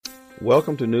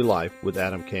Welcome to New Life with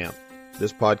Adam Camp.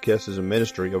 This podcast is a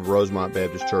ministry of Rosemont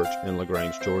Baptist Church in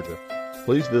LaGrange, Georgia.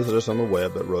 Please visit us on the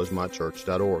web at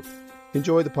rosemontchurch.org.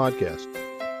 Enjoy the podcast.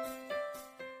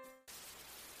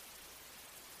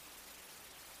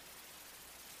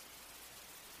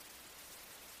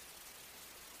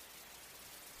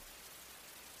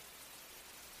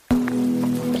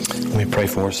 Let me pray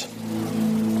for us.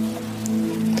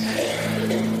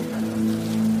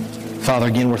 Father,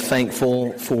 again, we're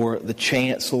thankful for the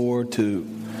chance, Lord, to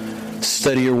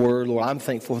study your word. Lord, I'm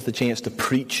thankful for the chance to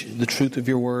preach the truth of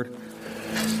your word.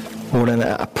 Lord, and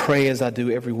I pray as I do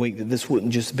every week that this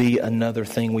wouldn't just be another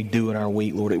thing we do in our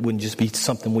week, Lord. It wouldn't just be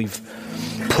something we've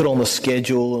put on the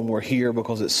schedule and we're here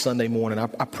because it's Sunday morning. I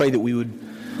pray that we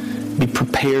would be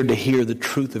prepared to hear the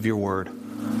truth of your word.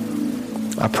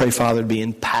 I pray, Father, it would be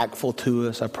impactful to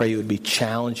us. I pray it would be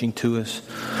challenging to us.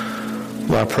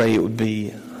 Lord, I pray it would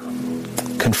be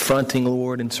confronting,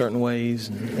 Lord, in certain ways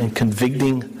and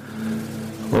convicting.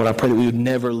 Lord, I pray that we would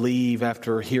never leave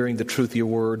after hearing the truth of your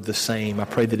word the same. I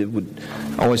pray that it would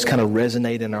always kind of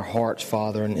resonate in our hearts,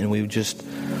 Father, and we would just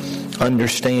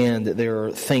understand that there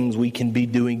are things we can be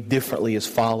doing differently as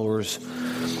followers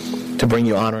to bring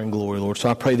you honor and glory, Lord. So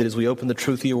I pray that as we open the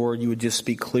truth of your word, you would just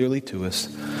speak clearly to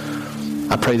us.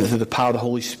 I pray that through the power of the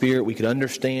Holy Spirit, we could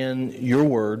understand your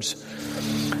words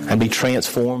and be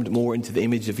transformed more into the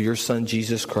image of your Son,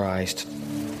 Jesus Christ.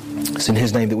 It's in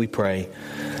his name that we pray.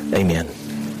 Amen.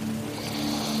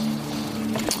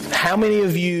 How many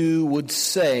of you would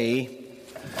say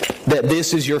that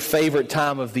this is your favorite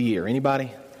time of the year?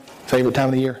 Anybody? Favorite time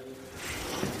of the year?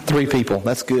 3 people.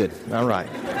 That's good. All right.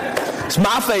 It's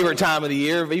my favorite time of the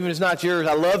year. Even if it's not yours,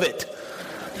 I love it.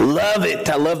 Love it.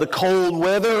 I love the cold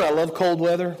weather. I love cold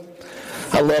weather.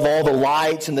 I love all the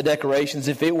lights and the decorations.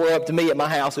 If it were up to me at my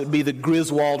house, it would be the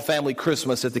Griswold family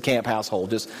Christmas at the Camp household.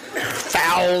 Just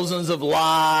thousands of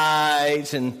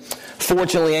lights. And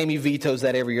fortunately, Amy vetoes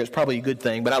that every year. It's probably a good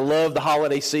thing. But I love the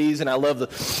holiday season. I love the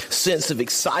sense of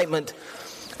excitement.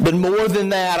 But more than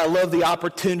that, I love the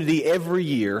opportunity every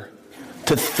year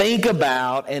to think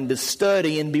about and to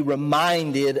study and be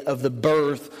reminded of the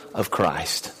birth of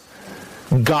Christ.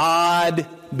 God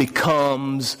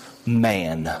becomes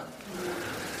man.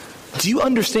 Do you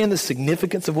understand the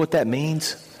significance of what that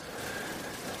means?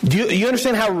 Do you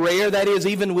understand how rare that is,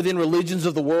 even within religions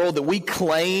of the world, that we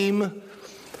claim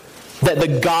that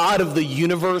the God of the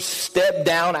universe stepped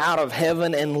down out of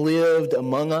heaven and lived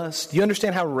among us? Do you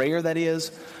understand how rare that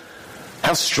is?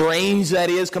 How strange that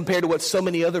is compared to what so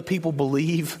many other people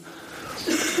believe?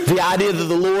 The idea that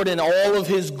the Lord in all of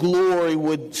his glory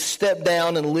would step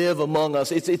down and live among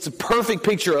us. It's a perfect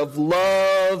picture of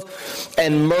love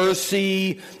and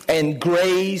mercy and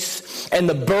grace. And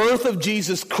the birth of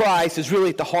Jesus Christ is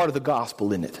really at the heart of the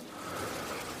gospel, isn't it?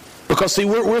 Because, see,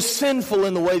 we're sinful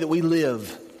in the way that we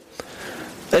live.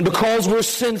 And because we're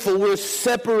sinful, we're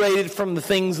separated from the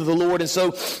things of the Lord. And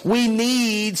so we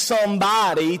need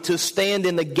somebody to stand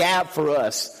in the gap for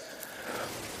us.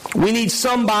 We need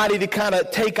somebody to kind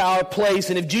of take our place.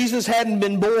 And if Jesus hadn't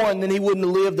been born, then he wouldn't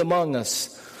have lived among us.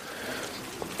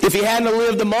 If he hadn't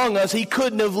lived among us, he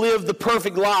couldn't have lived the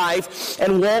perfect life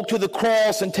and walked to the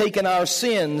cross and taken our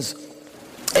sins.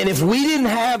 And if we didn't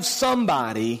have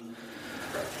somebody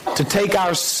to take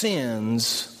our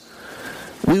sins,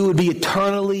 we would be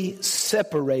eternally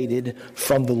separated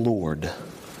from the Lord.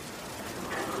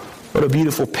 What a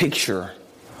beautiful picture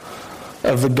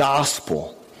of the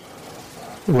gospel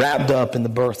wrapped up in the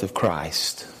birth of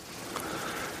Christ.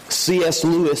 C.S.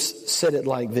 Lewis said it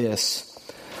like this: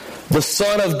 the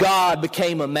Son of God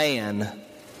became a man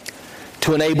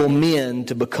to enable men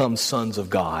to become sons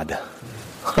of God.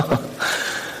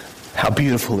 How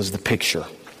beautiful is the picture.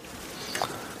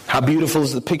 How beautiful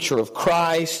is the picture of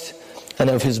Christ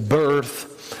and of his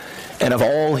birth and of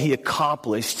all he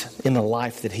accomplished in the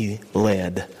life that he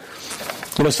led.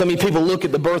 You know, so many people look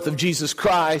at the birth of Jesus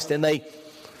Christ and they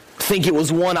think it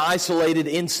was one isolated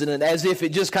incident, as if it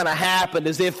just kind of happened,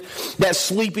 as if that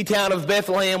sleepy town of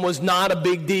Bethlehem was not a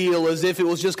big deal, as if it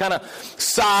was just kind of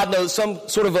side note, some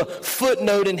sort of a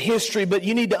footnote in history. But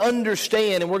you need to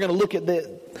understand, and we're going to look at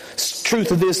the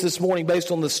truth of this morning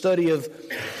based on the study of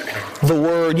the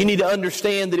Word. You need to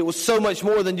understand that it was so much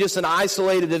more than just an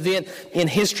isolated event in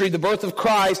history. The birth of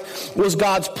Christ was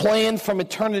God's plan from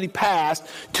eternity past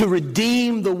to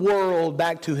redeem the world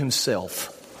back to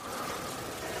himself.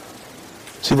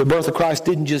 See, the birth of Christ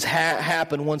didn't just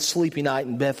happen one sleepy night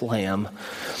in Bethlehem.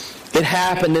 It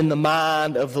happened in the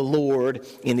mind of the Lord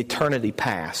in eternity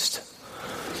past.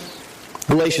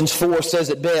 Galatians 4 says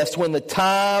it best, when the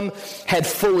time had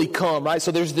fully come, right?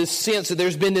 So there's this sense that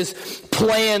there's been this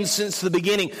plan since the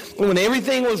beginning. When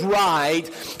everything was right,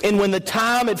 and when the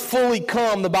time had fully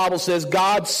come, the Bible says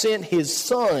God sent His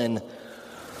Son,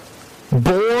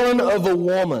 born of a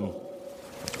woman,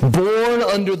 born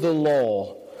under the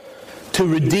law, to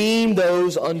redeem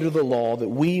those under the law, that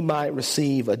we might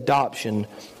receive adoption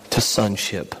to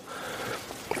sonship.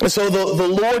 And so the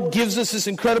Lord gives us this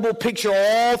incredible picture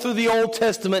all through the Old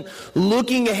Testament,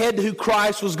 looking ahead to who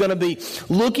Christ was going to be,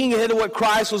 looking ahead to what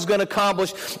Christ was going to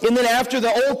accomplish. And then after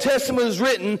the Old Testament is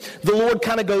written, the Lord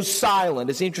kind of goes silent.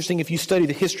 It's interesting if you study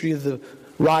the history of the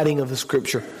writing of the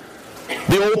Scripture.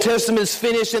 The Old Testament is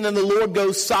finished, and then the Lord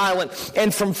goes silent.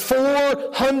 And from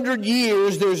 400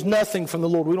 years, there's nothing from the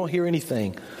Lord. We don't hear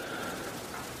anything.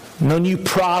 No new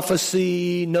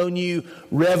prophecy, no new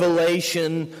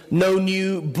revelation, no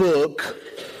new book.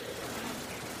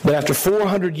 But after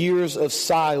 400 years of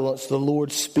silence, the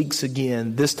Lord speaks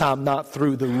again, this time not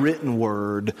through the written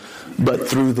word, but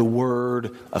through the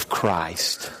word of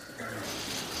Christ.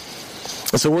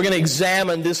 And so we're going to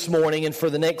examine this morning and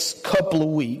for the next couple of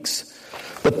weeks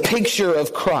the picture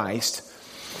of Christ,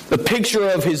 the picture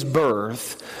of His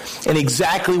birth, and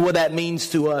exactly what that means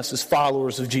to us as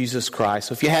followers of Jesus Christ.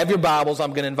 So if you have your Bibles,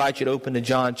 I'm going to invite you to open to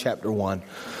John chapter 1.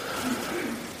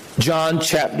 John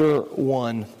chapter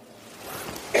 1.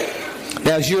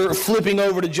 Now as you're flipping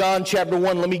over to John chapter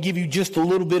 1, let me give you just a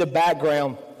little bit of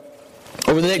background.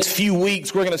 Over the next few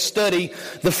weeks, we're going to study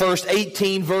the first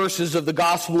 18 verses of the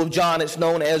Gospel of John. It's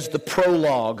known as the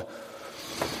prologue.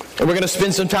 And we're going to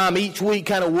spend some time each week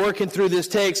kind of working through this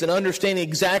text and understanding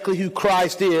exactly who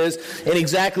Christ is and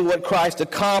exactly what Christ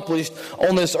accomplished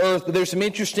on this earth. But there's some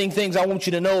interesting things I want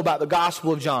you to know about the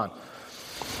Gospel of John.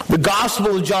 The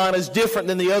Gospel of John is different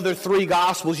than the other three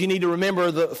Gospels. You need to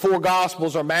remember the four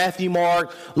Gospels are Matthew,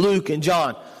 Mark, Luke, and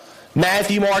John.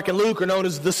 Matthew, Mark, and Luke are known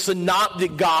as the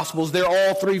Synoptic Gospels. They're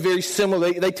all three very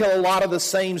similar. They tell a lot of the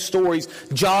same stories.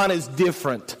 John is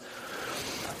different.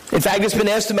 In fact, it's been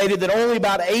estimated that only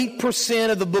about 8%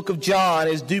 of the book of John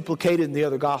is duplicated in the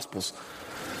other Gospels.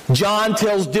 John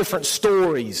tells different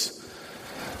stories.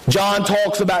 John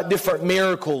talks about different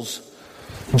miracles.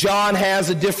 John has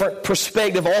a different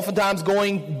perspective, oftentimes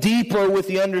going deeper with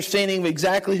the understanding of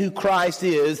exactly who Christ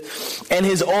is and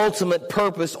His ultimate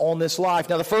purpose on this life.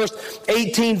 Now, the first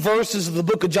 18 verses of the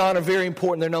book of John are very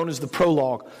important. They're known as the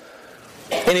prologue.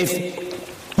 And if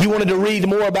you wanted to read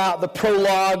more about the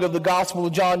prologue of the Gospel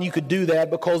of John, you could do that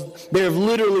because there have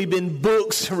literally been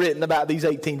books written about these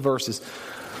 18 verses.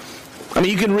 I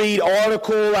mean, you can read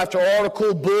article after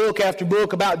article, book after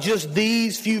book about just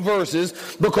these few verses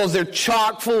because they're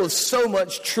chock full of so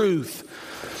much truth.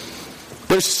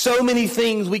 There's so many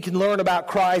things we can learn about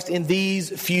Christ in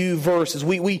these few verses.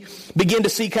 We begin to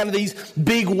see kind of these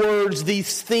big words,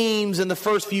 these themes in the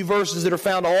first few verses that are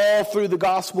found all through the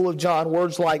Gospel of John.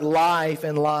 Words like life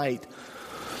and light,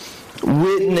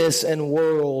 witness and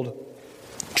world,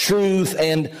 truth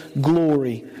and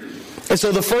glory. And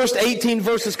so the first 18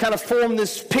 verses kind of form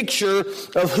this picture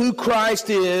of who Christ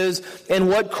is and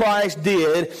what Christ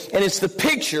did. And it's the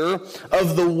picture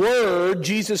of the Word,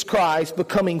 Jesus Christ,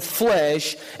 becoming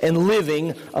flesh and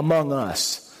living among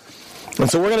us. And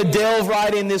so we're going to delve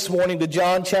right in this morning to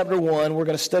John chapter 1. We're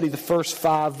going to study the first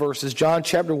 5 verses. John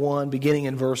chapter 1, beginning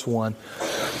in verse 1.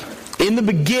 In the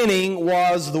beginning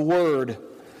was the Word,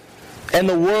 and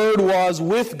the Word was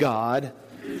with God,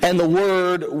 and the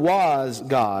Word was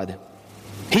God.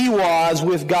 He was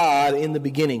with God in the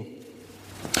beginning.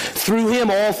 Through Him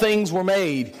all things were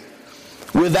made.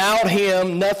 Without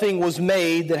Him nothing was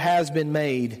made that has been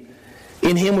made.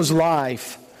 In Him was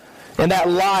life, and that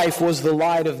life was the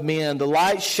light of men. The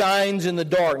light shines in the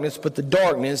darkness, but the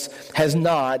darkness has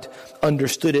not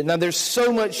understood it. Now there's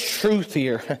so much truth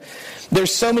here.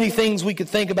 There's so many things we could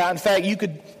think about. In fact, you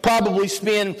could probably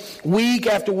spend week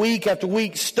after week after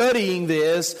week studying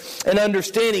this and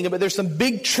understanding it, but there's some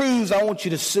big truths I want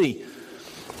you to see.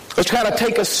 Let's kind of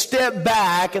take a step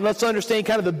back and let's understand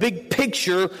kind of the big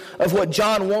picture of what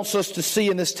John wants us to see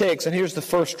in this text. And here's the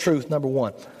first truth, number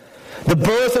 1. The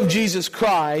birth of Jesus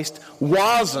Christ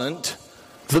wasn't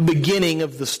the beginning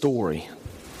of the story.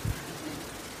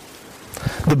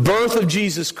 The birth of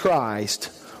Jesus Christ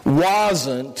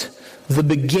wasn't the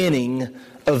beginning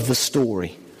of the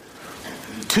story.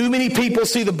 Too many people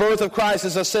see the birth of Christ,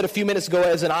 as I said a few minutes ago,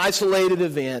 as an isolated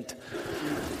event.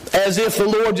 As if the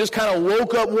Lord just kind of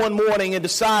woke up one morning and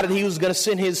decided He was going to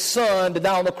send His Son to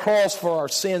die on the cross for our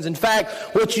sins. In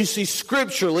fact, what you see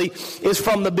scripturally is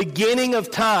from the beginning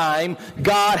of time,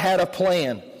 God had a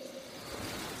plan.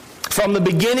 From the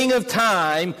beginning of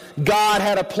time, God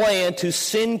had a plan to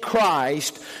send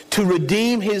Christ to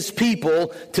redeem His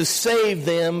people, to save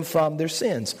them from their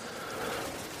sins.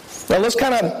 Now let's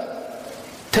kind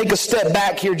of take a step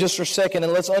back here just for a second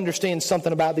and let's understand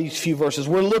something about these few verses.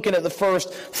 We're looking at the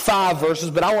first 5 verses,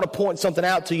 but I want to point something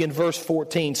out to you in verse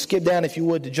 14. Skip down, if you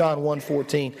would, to John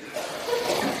 1:14.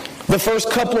 The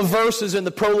first couple of verses in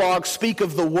the prologue speak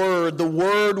of the Word. The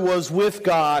Word was with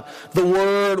God. The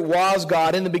Word was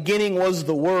God. In the beginning was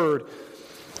the Word.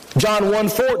 John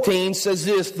 1:14 says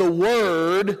this, the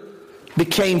Word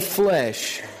became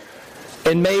flesh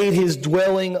and made His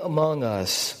dwelling among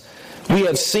us. We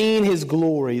have seen His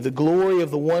glory, the glory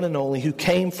of the one and only who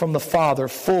came from the Father,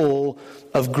 full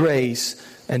of grace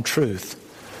and truth.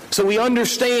 So we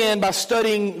understand by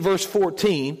studying verse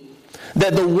 14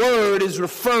 that the Word is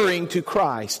referring to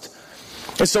Christ.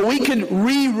 And so we could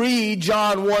reread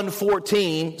John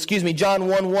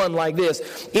 1:1 like this.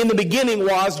 In the beginning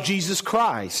was Jesus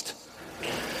Christ.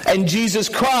 And Jesus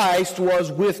Christ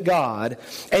was with God.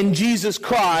 And Jesus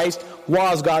Christ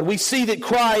was God. We see that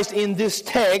Christ in this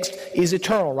text is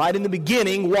eternal, right? In the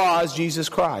beginning was Jesus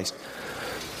Christ.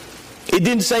 It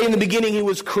didn't say in the beginning He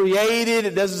was created.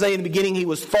 It doesn't say in the beginning He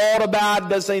was thought about. It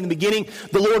doesn't say in the beginning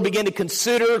the Lord began to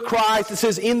consider Christ. It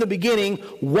says in the beginning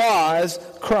was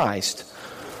Christ.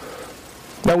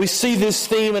 Now we see this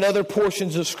theme in other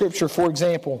portions of Scripture. For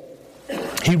example,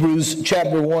 Hebrews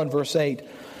chapter 1 verse 8.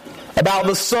 About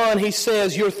the Son He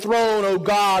says, your throne, O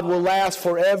God, will last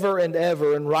forever and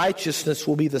ever, and righteousness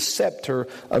will be the scepter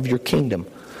of your kingdom.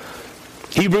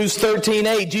 Hebrews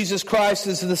 13:8, Jesus Christ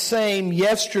is the same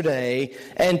yesterday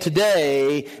and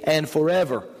today and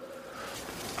forever.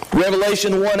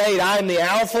 Revelation 1:8, I am the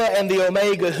Alpha and the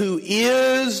Omega, who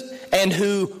is and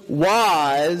who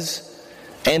was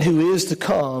and who is to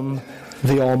come,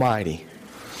 the Almighty.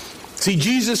 See,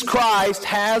 Jesus Christ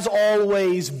has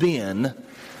always been,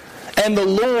 and the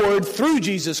Lord, through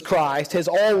Jesus Christ, has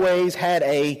always had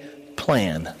a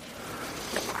plan.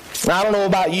 Now, I don't know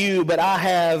about you, but I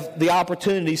have the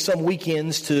opportunity some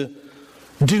weekends to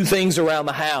do things around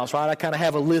the house, right? I kind of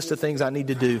have a list of things I need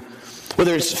to do.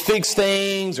 Whether it's fix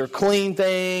things or clean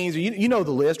things, you know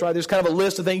the list, right? There's kind of a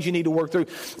list of things you need to work through.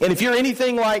 And if you're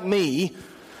anything like me,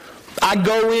 I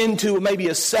go into maybe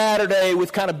a Saturday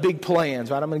with kind of big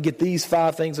plans, right? I'm going to get these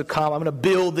 5 things accomplished. I'm going to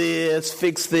build this,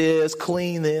 fix this,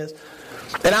 clean this.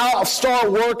 And I'll start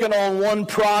working on one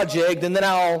project, and then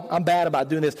I'm bad about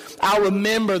doing this. I'll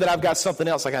remember that I've got something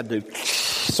else I got to do.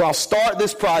 So I'll start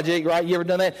this project, right? You ever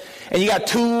done that? And you got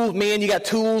tools, you got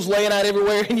tools laying out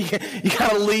everywhere, and you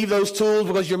kind of leave those tools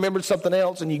because you remembered something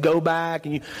else, and you go back,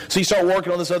 and so you start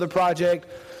working on this other project.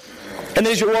 And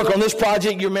then as you work on this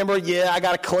project, you remember, I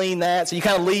got to clean that. So you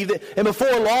kind of leave it. And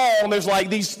before long, there's like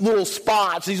these little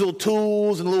spots, these little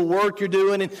tools and little work you're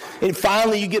doing. And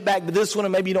finally you get back to this one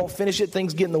and maybe you don't finish it.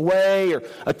 Things get in the way or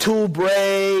a tool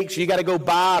breaks. Or you got to go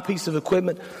buy a piece of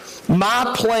equipment.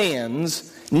 My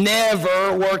plans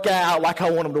never work out like I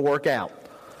want them to work out.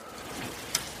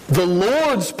 The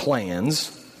Lord's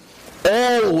plans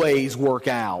always work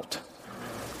out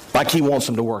like He wants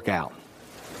them to work out.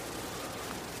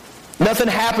 Nothing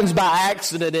happens by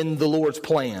accident in the Lord's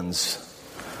plans.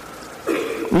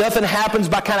 Nothing happens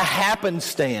by kind of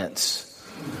happenstance.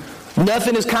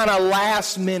 Nothing is kind of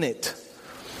last minute.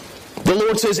 The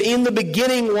Lord says, in the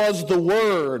beginning was the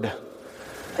Word,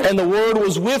 and the Word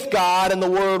was with God, and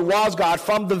the Word was God.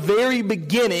 From the very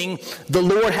beginning, the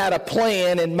Lord had a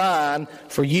plan in mind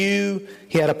for you.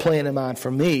 He had a plan in mind for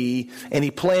me, and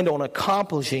He planned on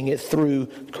accomplishing it through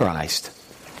Christ.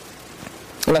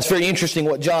 And that's very interesting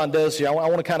what John does here. I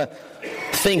want to kind of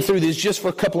think through this just for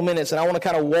a couple of minutes, and I want to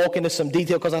kind of walk into some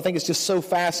detail because I think it's just so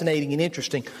fascinating and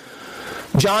interesting.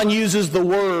 John uses the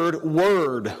word,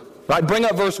 word. Right? Bring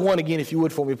up verse 1 again if you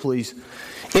would for me, please.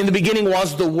 In the beginning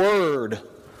was the Word,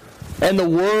 and the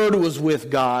Word was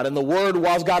with God, and the Word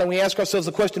was God. And we ask ourselves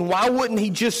the question, why wouldn't He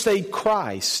just say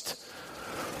Christ?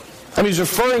 I mean, He's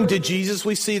referring to Jesus.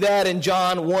 We see that in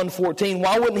John 1:14.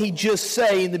 Why wouldn't He just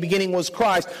say in the beginning was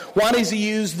Christ? Why does He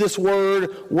use this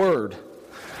word, word?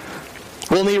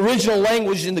 Well, in the original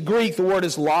language, in the Greek, the word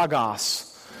is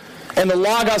logos. And the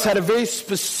logos had a very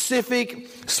specific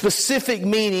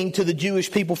meaning to the Jewish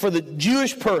people. For the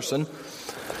Jewish person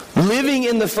living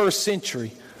in the first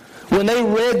century, when they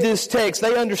read this text,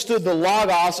 they understood the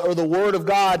logos, or the Word of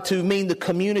God, to mean the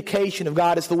communication of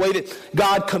God. It's the way that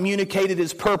God communicated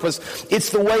His purpose. It's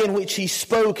the way in which He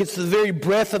spoke. It's the very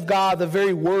breath of God, the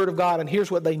very Word of God. And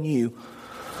here's what they knew.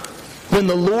 When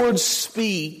the Lord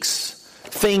speaks,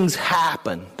 things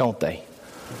happen, don't they?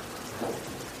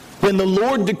 When the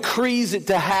Lord decrees it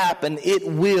to happen, it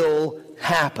will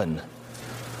happen.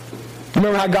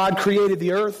 Remember how God created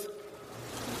the earth?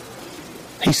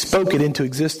 He spoke it into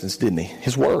existence, didn't He?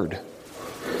 His Word.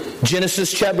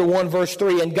 Genesis chapter 1, verse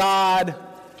 3. And God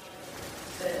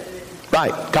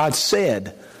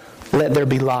said, let there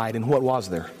be light. And what was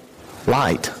there?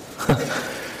 Light.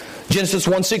 Genesis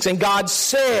 1:6. And God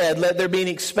said, let there be an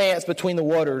expanse between the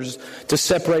waters to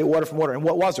separate water from water. And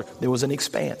what was there? There was an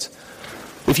expanse.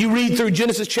 If you read through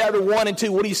Genesis chapter 1 and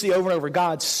 2, what do you see over and over?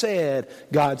 God said,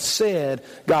 God said,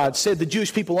 God said. The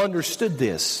Jewish people understood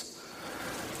this.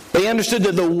 They understood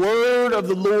that the word of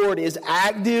the Lord is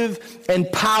active and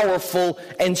powerful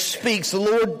and speaks. The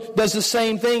Lord does the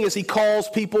same thing as He calls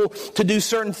people to do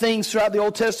certain things throughout the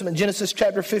Old Testament. Genesis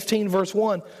chapter 15, verse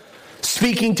 1.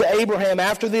 Speaking to Abraham.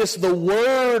 After this, the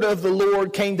word of the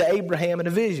Lord came to Abraham in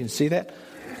a vision. See that?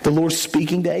 The Lord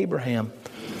speaking to Abraham.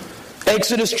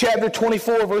 Exodus chapter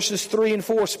 24, verses 3 and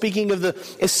 4, speaking of the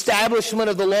establishment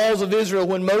of the laws of Israel.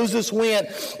 When Moses went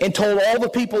and told all the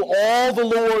people all the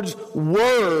Lord's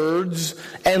words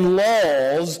and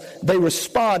laws, they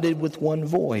responded with one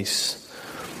voice.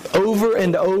 Over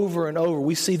and over and over,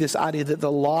 we see this idea that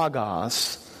the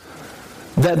Logos,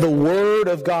 that the Word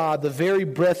of God, the very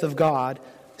breath of God,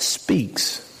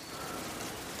 speaks.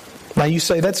 Now you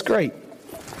say, that's great.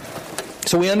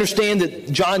 So we understand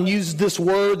that John used this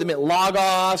word that meant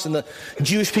Logos, and the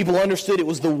Jewish people understood it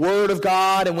was the Word of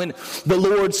God, and when the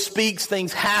Lord speaks,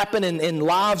 things happen and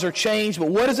lives are changed. But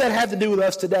what does that have to do with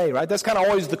us today, right? That's kind of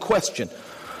always the question.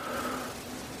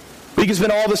 We can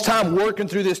spend all this time working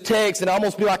through this text and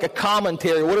almost be like a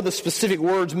commentary. What do the specific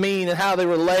words mean and how they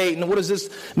relate, and what does this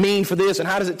mean for this, and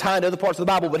how does it tie into other parts of the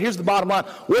Bible? But here's the bottom line.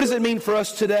 What does it mean for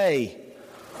us today?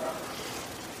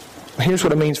 Here's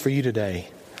what it means for you today.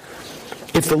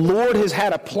 If the Lord has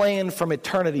had a plan from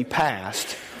eternity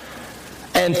past,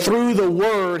 and through the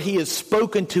Word He has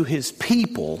spoken to His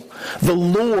people, the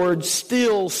Lord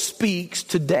still speaks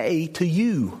today to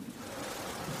you.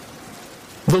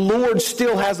 The Lord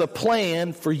still has a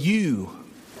plan for you.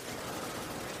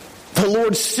 The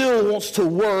Lord still wants to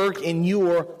work in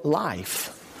your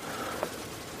life.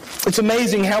 It's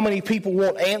amazing how many people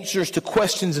want answers to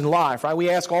questions in life, right? We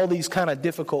ask all these kind of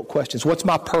difficult questions. What's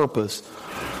my purpose?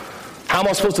 How am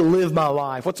I supposed to live my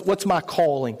life? What's my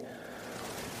calling?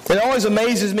 It always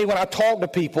amazes me when I talk to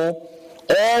people,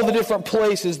 all the different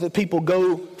places that people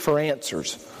go for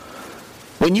answers.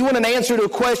 When you want an answer to a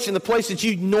question, the place that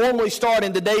you normally start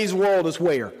in today's world is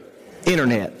where?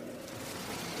 Internet.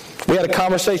 We had a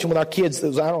conversation with our kids, that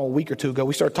was, I don't know, a week or two ago.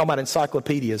 We started talking about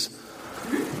encyclopedias.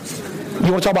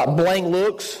 You want to talk about blank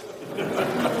looks?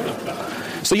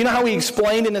 So you know how we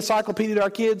explained an encyclopedia to our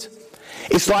kids?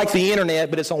 It's like the internet,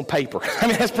 but it's on paper. I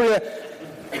mean, that's pretty...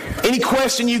 Any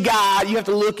question you got, you have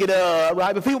to look it up,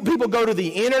 right? But people go to the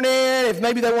internet. If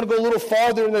maybe they want to go a little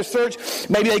farther in their search,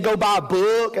 maybe they go buy a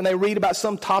book and they read about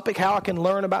some topic, how I can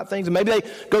learn about things. And maybe they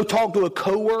go talk to a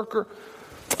coworker,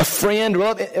 a friend,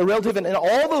 a relative, and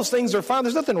all those things are fine.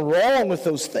 There's nothing wrong with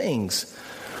those things.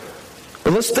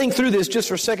 But let's think through this just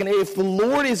for a second. If the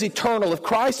Lord is eternal, if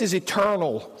Christ is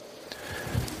eternal,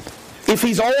 if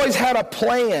He's always had a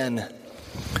plan,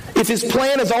 if His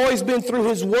plan has always been through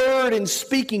His Word and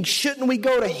speaking, shouldn't we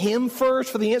go to Him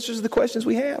first for the answers to the questions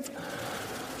we have?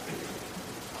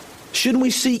 Shouldn't we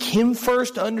seek Him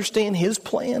first to understand His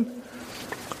plan?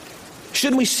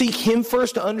 Shouldn't we seek Him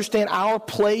first to understand our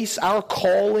place, our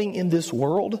calling in this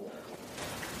world?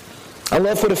 I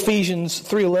love what Ephesians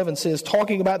 3:11 says,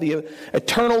 talking about the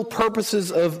eternal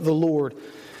purposes of the Lord.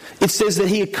 It says that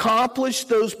He accomplished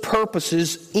those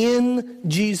purposes in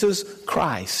Jesus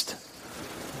Christ.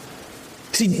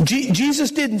 See, Jesus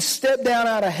didn't step down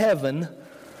out of heaven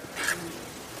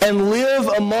and live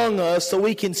among us so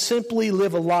we can simply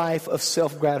live a life of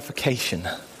self-gratification.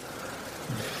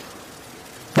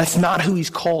 That's not who He's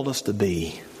called us to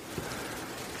be.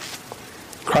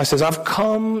 Christ says, I've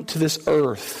come to this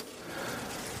earth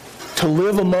to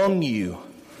live among you,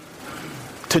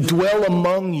 to dwell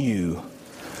among you,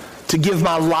 to give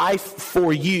my life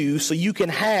for you so you can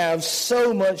have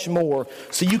so much more,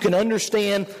 so you can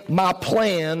understand my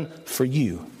plan for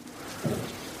you. Now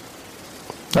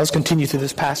let's continue through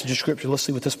this passage of Scripture. Let's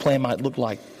see what this plan might look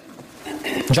like.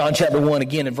 John chapter 1,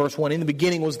 again in verse 1. In the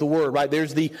beginning was the Word, right?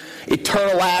 There's the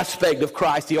eternal aspect of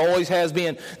Christ. He always has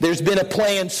been. There's been a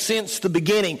plan since the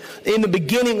beginning. In the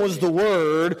beginning was the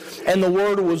Word, and the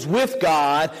Word was with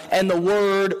God, and the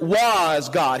Word was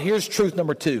God. Here's truth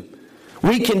number 2.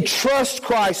 We can trust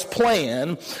Christ's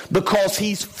plan because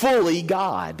He's fully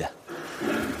God.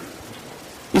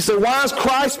 You say, why is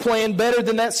Christ's plan better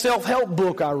than that self-help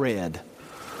book I read?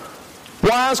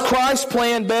 Why is Christ's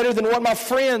plan better than what my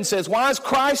friend says? Why is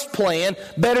Christ's plan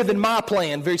better than my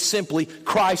plan? Very simply,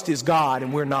 Christ is God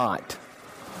and we're not.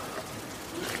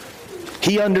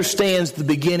 He understands the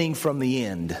beginning from the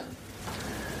end.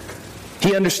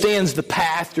 He understands the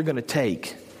path you're going to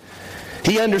take.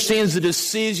 He understands the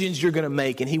decisions you're going to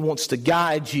make, and He wants to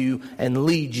guide you and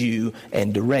lead you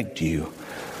and direct you.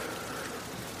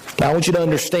 Now, I want you to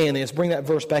understand this. Bring that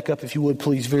verse back up, if you would,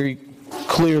 please, very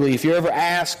clearly. If you're ever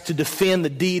asked to defend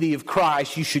the deity of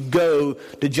Christ, you should go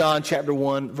to John chapter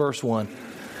 1, verse 1.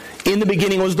 In the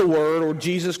beginning was the Word, or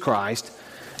Jesus Christ,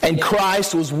 and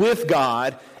Christ was with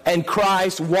God, and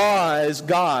Christ was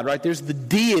God. Right? There's the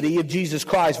deity of Jesus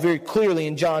Christ very clearly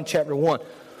in John chapter 1.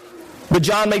 But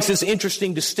John makes this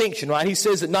interesting distinction, right? He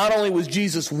says that not only was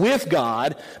Jesus with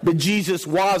God, but Jesus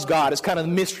was God. It's kind of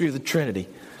the mystery of the Trinity.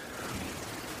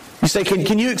 You say,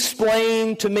 can you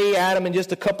explain to me, Adam, in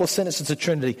just a couple of sentences the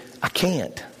Trinity? I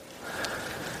can't.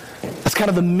 That's kind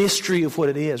of the mystery of what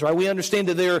it is, right? We understand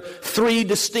that there are three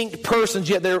distinct persons,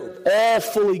 yet they're all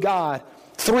fully God.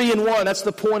 3 in 1, that's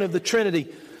the point of the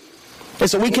Trinity. And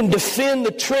so we can defend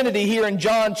the Trinity here in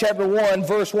John chapter 1,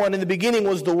 verse 1. In the beginning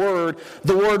was the Word.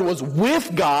 The Word was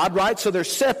with God, right? So they're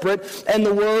separate. And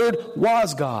the Word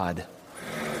was God.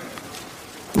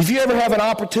 If you ever have an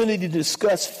opportunity to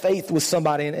discuss faith with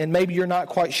somebody, and maybe you're not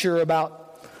quite sure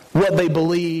about what they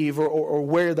believe or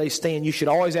where they stand, you should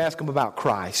always ask them about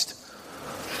Christ.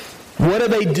 What do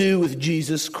they do with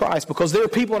Jesus Christ? Because there are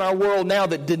people in our world now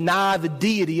that deny the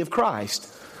deity of Christ.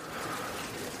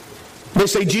 They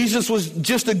say Jesus was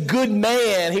just a good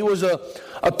man. He was a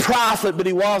prophet, but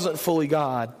He wasn't fully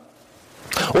God.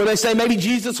 Or they say maybe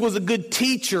Jesus was a good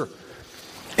teacher,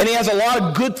 and He has a lot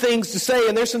of good things to say,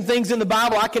 and there's some things in the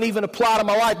Bible I can even apply to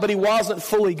my life, but He wasn't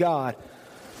fully God.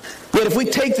 Yet if we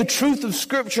take the truth of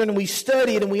Scripture and we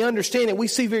study it and we understand it, we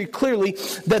see very clearly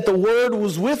that the Word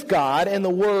was with God and the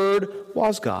Word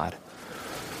was God.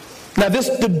 Now this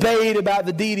debate about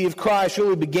the deity of Christ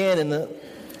really began in the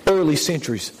early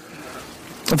centuries.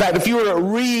 In fact, if you were to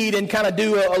read and kind of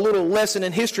do a little lesson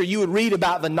in history, you would read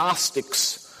about the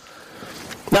Gnostics.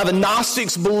 Now, the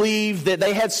Gnostics believed that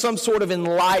they had some sort of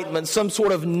enlightenment, some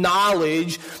sort of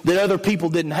knowledge that other people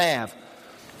didn't have.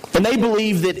 And they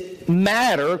believed that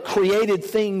matter created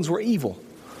things were evil.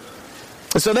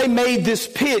 And so they made this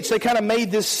pitch, they kind of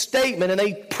made this statement, and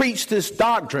they preached this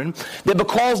doctrine that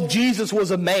because Jesus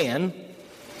was a man,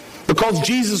 because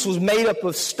Jesus was made up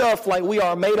of stuff like we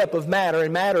are made up of matter,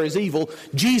 and matter is evil,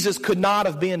 Jesus could not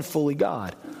have been fully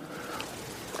God.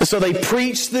 And so they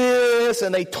preached this,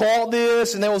 and they taught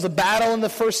this, and there was a battle in the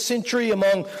first century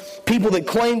among people that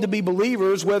claimed to be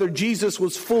believers, whether Jesus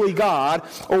was fully God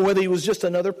or whether He was just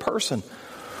another person.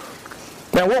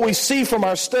 Now, what we see from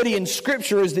our study in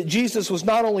Scripture is that Jesus was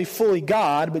not only fully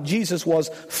God, but Jesus was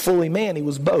fully man. He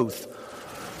was both.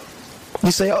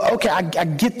 You say, okay, I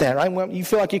get that, right? Well, you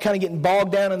feel like you're kind of getting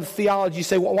bogged down in the theology. You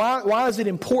say, well, why is it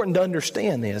important to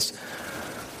understand this?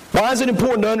 Why is it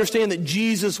important to understand that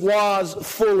Jesus was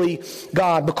fully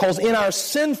God? Because in our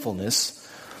sinfulness,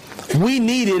 we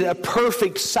needed a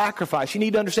perfect sacrifice. You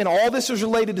need to understand all this is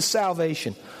related to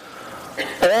salvation.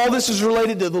 All this is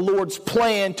related to the Lord's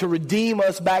plan to redeem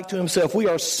us back to Himself. We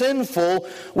are sinful.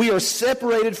 We are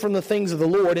separated from the things of the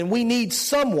Lord. And we need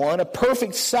someone, a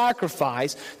perfect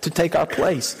sacrifice, to take our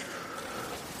place.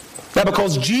 Now,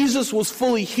 because Jesus was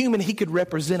fully human, He could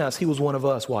represent us. He was one of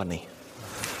us, wasn't He?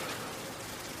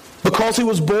 Because He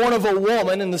was born of a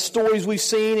woman, in the stories we've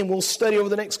seen and we'll study over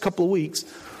the next couple of weeks,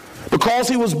 because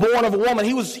He was born of a woman,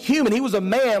 He was human. He was a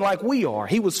man like we are.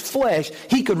 He was flesh.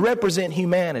 He could represent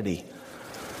humanity.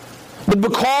 But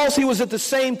because He was at the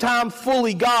same time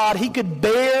fully God, He could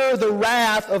bear the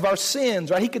wrath of our sins,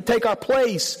 right? He could take our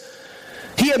place.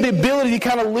 He had the ability to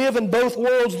kind of live in both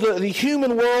worlds, the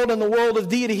human world and the world of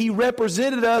deity. He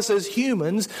represented us as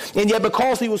humans, and yet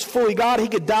because He was fully God, He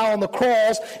could die on the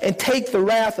cross and take the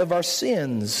wrath of our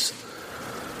sins.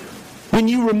 When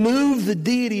you remove the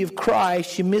deity of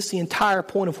Christ, you miss the entire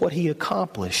point of what He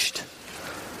accomplished.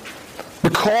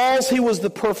 Because He was the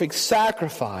perfect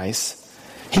sacrifice,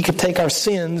 He could take our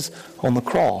sins on the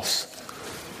cross.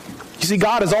 You see,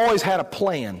 God has always had a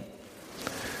plan.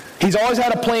 He's always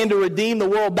had a plan to redeem the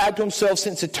world back to Himself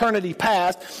since eternity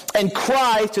past, and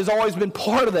Christ has always been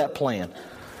part of that plan.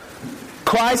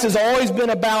 Christ has always been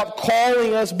about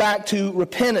calling us back to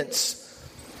repentance,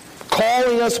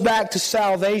 calling us back to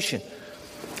salvation.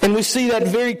 And we see that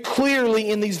very clearly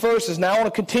in these verses. Now, I want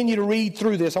to continue to read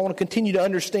through this. I want to continue to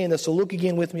understand this. So look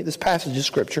again with me at this passage of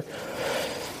Scripture.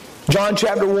 John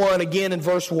chapter 1, again in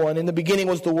verse 1. In the beginning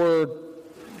was the Word.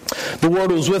 The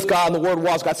Word was with God, and the Word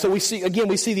was God. So we see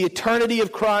the eternity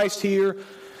of Christ here.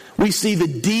 We see the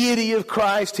deity of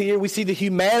Christ here. We see the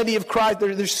humanity of Christ.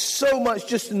 There's so much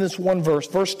just in this one verse.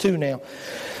 Verse 2 now.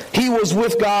 He was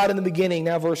with God in the beginning.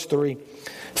 Now verse 3.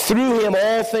 Through Him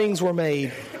all things were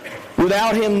made.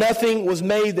 Without Him nothing was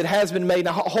made that has been made.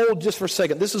 Now hold just for a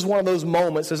second. This is one of those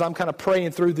moments as I'm kind of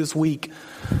praying through this week.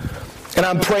 And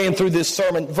I'm praying through this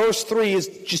sermon. Verse 3 is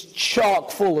just chock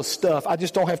full of stuff. I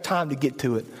just don't have time to get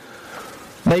to it.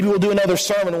 Maybe we'll do another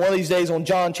sermon one of these days on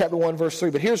John chapter 1 verse 3.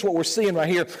 But here's what we're seeing right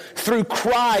here. Through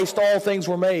Christ all things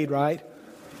were made, right?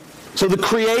 So the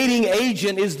creating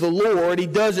agent is the Lord. He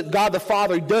does it, God the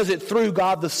Father. He does it through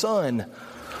God the Son.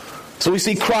 So we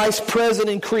see Christ present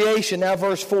in creation. Now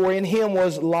verse 4, in Him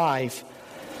was life.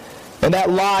 And that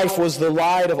life was the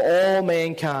light of all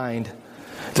mankind.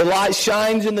 The light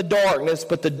shines in the darkness,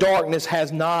 but the darkness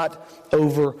has not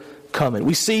overcome it.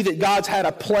 We see that God's had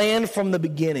a plan from the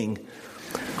beginning.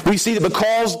 We see that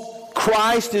because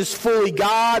Christ is fully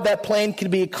God, that plan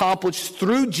can be accomplished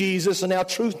through Jesus. And now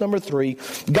truth number 3,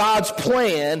 God's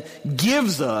plan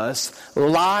gives us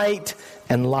light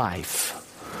and life.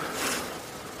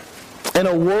 In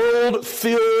a world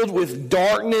filled with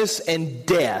darkness and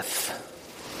death,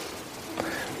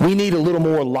 we need a little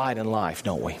more light and life,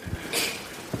 don't we?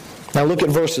 Now look at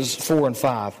verses 4 and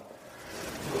 5.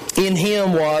 In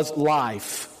Him was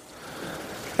life,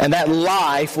 and that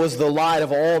life was the light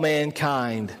of all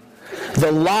mankind.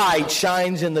 The light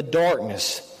shines in the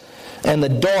darkness, and the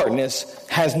darkness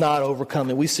has not overcome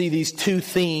it. We see these two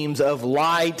themes of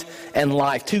light and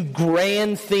life, two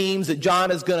grand themes that John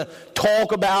is going to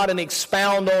talk about and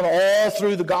expound on all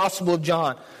through the Gospel of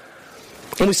John.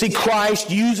 And we see Christ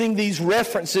using these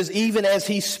references even as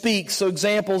He speaks. So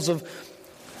examples of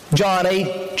John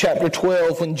 8, chapter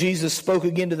 12, when Jesus spoke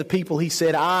again to the people, He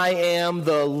said, I am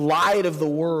the light of the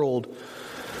world.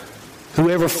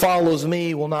 Whoever follows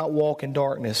me will not walk in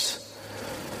darkness.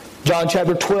 John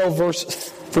chapter 12, verse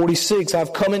 46,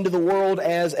 I've come into the world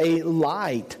as a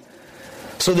light,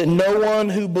 so that no one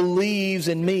who believes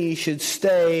in me should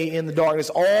stay in the darkness.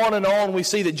 On and on we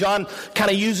see that John kind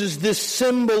of uses this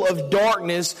symbol of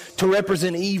darkness to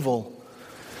represent evil.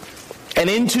 And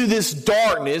into this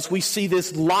darkness, we see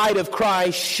this light of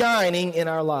Christ shining in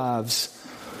our lives.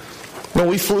 When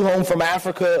we flew home from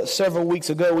Africa several weeks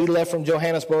ago, we left from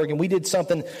Johannesburg, and we did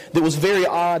something that was very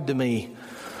odd to me.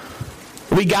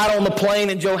 We got on the plane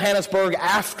in Johannesburg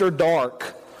after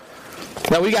dark.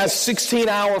 Now, we got a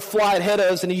 16-hour flight ahead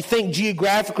of us, and you think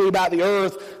geographically about the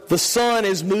earth, the sun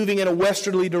is moving in a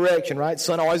westerly direction, right? The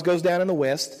sun always goes down in the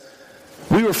west.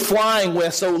 We were flying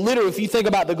west, so literally, if you think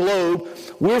about the globe,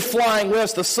 we're flying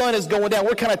west, the sun is going down.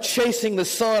 We're kind of chasing the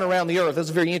sun around the earth. That's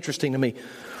very interesting to me.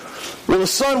 Well, the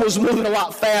sun was moving a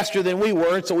lot faster than we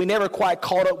were, so we never quite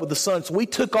caught up with the sun. So we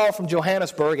took off from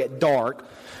Johannesburg at dark.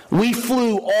 We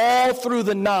flew all through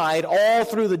the night, all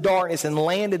through the darkness, and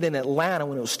landed in Atlanta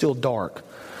when it was still dark.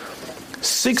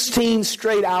 16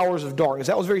 straight hours of darkness.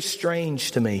 That was very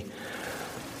strange to me.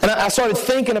 And I started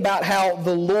thinking about how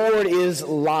the Lord is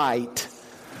light,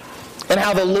 and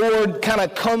how the Lord kind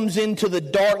of comes into the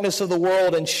darkness of the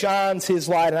world and shines His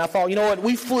light. And I thought, you know what?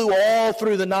 We flew all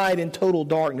through the night in total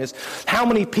darkness. How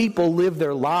many people live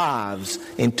their lives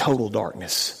in total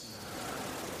darkness?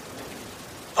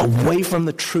 Away from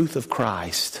the truth of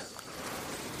Christ.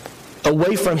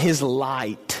 Away from His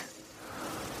light.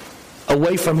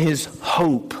 Away from His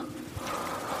hope.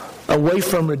 Away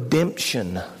from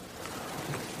redemption.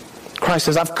 Christ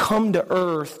says, I've come to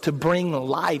earth to bring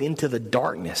light into the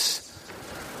darkness.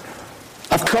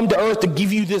 I've come to earth to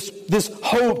give you this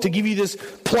hope, to give you this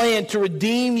plan, to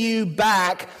redeem you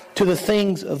back to the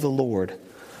things of the Lord.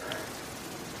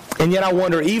 And yet I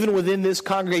wonder, even within this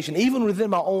congregation, even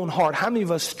within my own heart, how many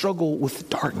of us struggle with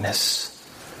darkness?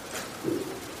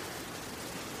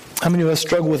 How many of us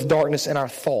struggle with darkness in our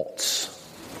thoughts?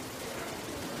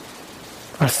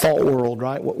 Our thought world,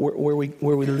 right? Where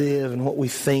we live and what we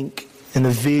think and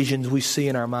the visions we see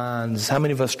in our minds. How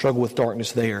many of us struggle with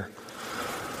darkness there?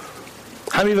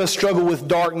 How many of us struggle with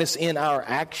darkness in our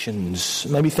actions?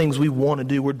 Maybe things we want to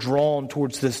do, we're drawn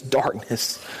towards this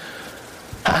darkness.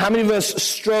 How many of us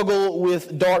struggle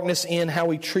with darkness in how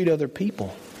we treat other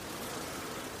people?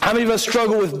 How many of us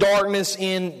struggle with darkness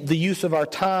in the use of our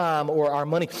time or our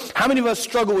money? How many of us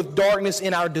struggle with darkness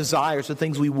in our desires, the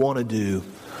things we want to do?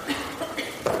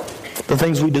 The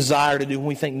things we desire to do when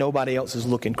we think nobody else is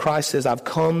looking. Christ says, I've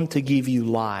come to give you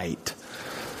light.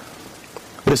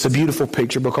 But it's a beautiful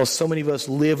picture because so many of us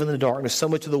live in the darkness. So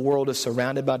much of the world is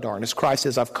surrounded by darkness. Christ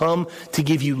says, I've come to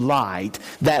give you light.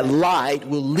 That light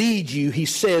will lead you, He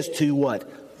says, to what?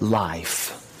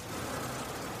 Life.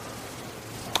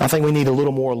 I think we need a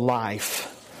little more life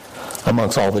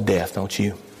amongst all the death, don't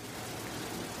you?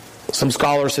 Some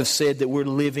scholars have said that we're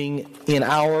living in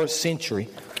our century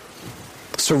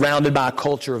surrounded by a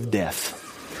culture of death.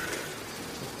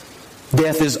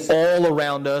 Death is all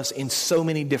around us in so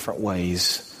many different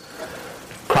ways.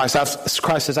 Christ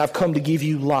says, I've come to give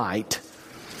you light,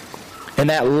 and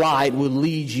that light will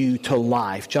lead you to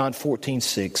life. John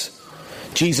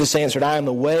 14:6. Jesus answered, I am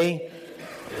the way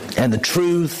and the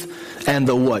truth and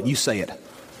the what? You say it.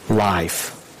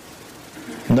 Life.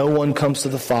 No one comes to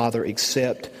the Father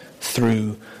except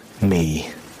through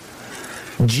me.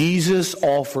 Jesus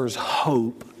offers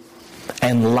hope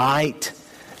and light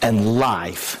and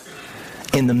life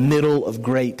in the middle of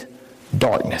great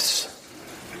darkness.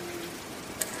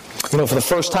 You know, for the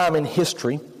first time in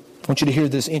history, I want you to hear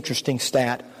this interesting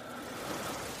stat.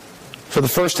 For the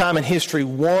first time in history,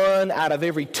 1 out of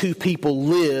every 2 people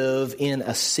live in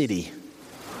a city.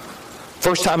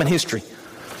 First time in history.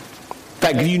 In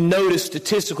fact, if you notice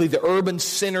statistically, the urban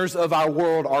centers of our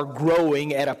world are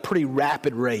growing at a pretty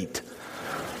rapid rate.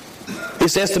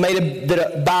 It's estimated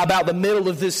that by about the middle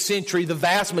of this century, the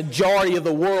vast majority of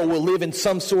the world will live in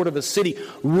some sort of a city.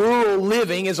 Rural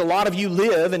living, as a lot of you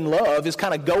live and love, is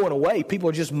kind of going away. People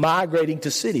are just migrating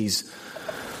to cities.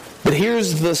 But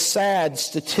here's the sad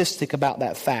statistic about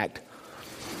that fact.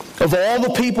 Of all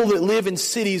the people that live in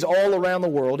cities all around the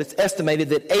world, it's estimated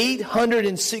that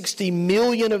 860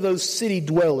 million of those city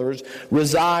dwellers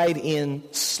reside in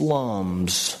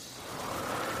slums.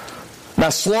 Now,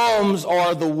 slums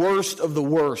are the worst of the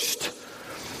worst.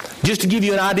 Just to give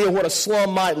you an idea of what a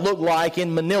slum might look like,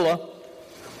 in Manila,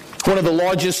 one of the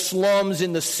largest slums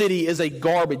in the city is a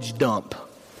garbage dump.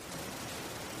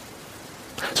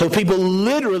 So people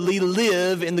literally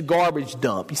live in the garbage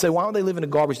dump. You say, why don't they live in a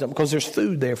garbage dump? Because there's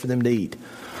food there for them to eat.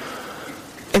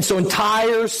 And so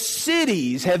entire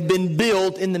cities have been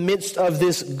built in the midst of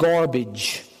this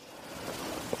garbage.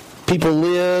 People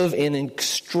live in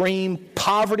extreme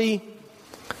poverty.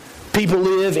 People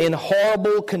live in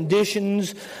horrible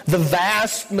conditions. The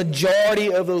vast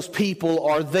majority of those people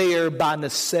are there by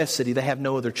necessity. They have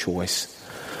no other choice.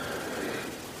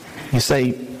 You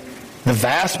say, the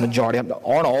vast majority,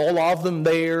 aren't all of them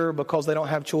there because they don't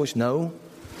have choice? No.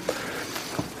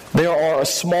 There are a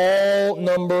small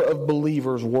number of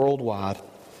believers worldwide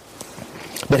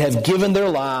that have given their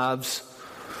lives,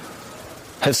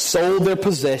 have sold their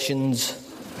possessions,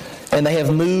 and they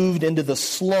have moved into the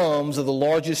slums of the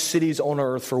largest cities on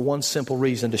earth for one simple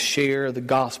reason: to share the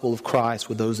gospel of Christ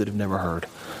with those that have never heard.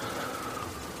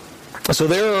 So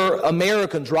there are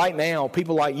Americans right now,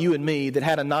 people like you and me, that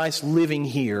had a nice living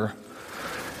here,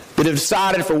 that have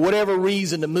decided for whatever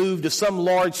reason to move to some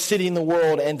large city in the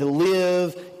world and to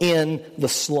live in the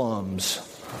slums.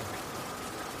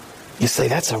 You say,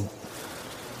 that's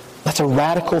a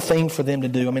radical thing for them to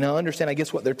do. I mean, I understand, I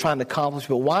guess, what they're trying to accomplish,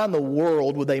 but why in the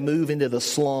world would they move into the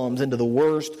slums, into the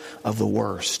worst of the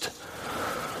worst?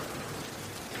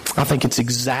 I think it's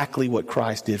exactly what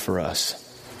Christ did for us.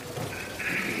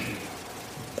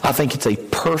 I think it's a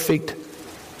perfect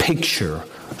picture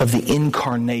of the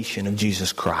incarnation of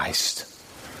Jesus Christ.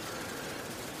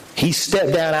 He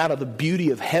stepped down out of the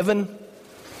beauty of heaven,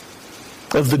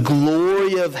 of the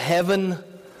glory of heaven,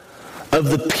 of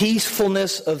the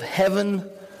peacefulness of heaven,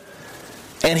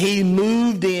 and He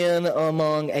moved in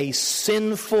among a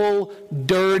sinful,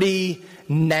 dirty,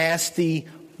 nasty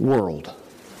world.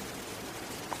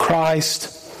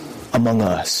 Christ among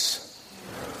us.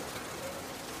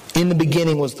 In the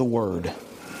beginning was the Word,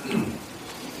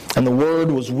 and the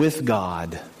Word was with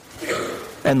God,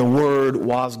 and the Word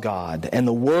was God, and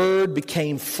the Word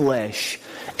became flesh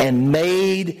and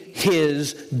made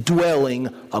His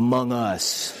dwelling among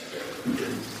us.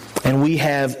 And we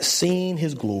have seen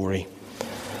His glory,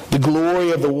 the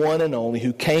glory of the one and only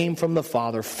who came from the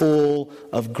Father, full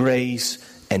of grace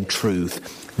and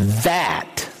truth.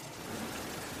 That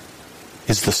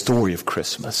is the story of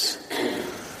Christmas.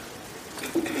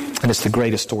 And it's the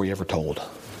greatest story ever told.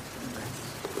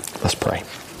 Let's pray.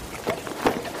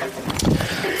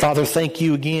 Father, thank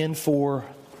you again for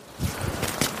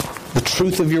the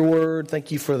truth of your word.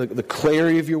 Thank you for the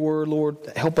clarity of your word, Lord.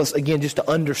 Help us again just to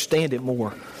understand it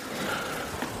more.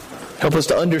 Help us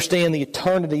to understand the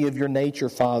eternity of your nature,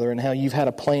 Father, and how you've had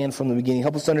a plan from the beginning.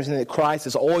 Help us to understand that Christ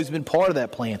has always been part of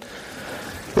that plan.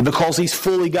 And because He's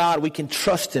fully God, we can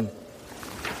trust Him.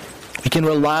 We can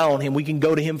rely on Him. We can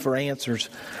go to Him for answers.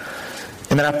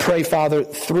 And then I pray, Father,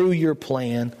 through your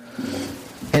plan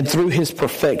and through His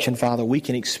perfection, Father, we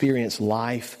can experience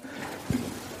life.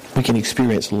 We can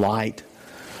experience light.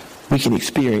 We can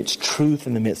experience truth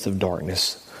in the midst of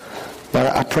darkness. Lord,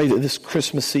 I pray that this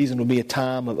Christmas season will be a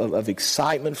time of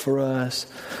excitement for us,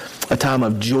 a time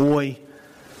of joy,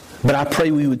 But I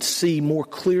pray we would see more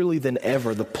clearly than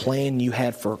ever the plan you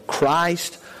had for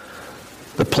Christ,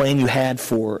 the plan you had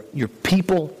for your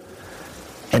people,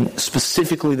 and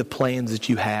specifically the plans that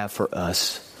you have for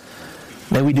us.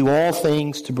 May we do all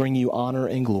things to bring you honor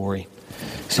and glory.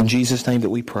 It's in Jesus' name that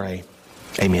we pray.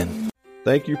 Amen.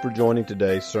 Thank you for joining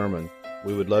today's sermon.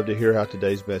 We would love to hear how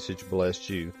today's message blessed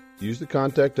you. Use the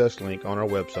Contact Us link on our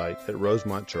website at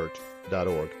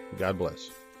rosemontchurch.org. God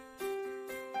bless.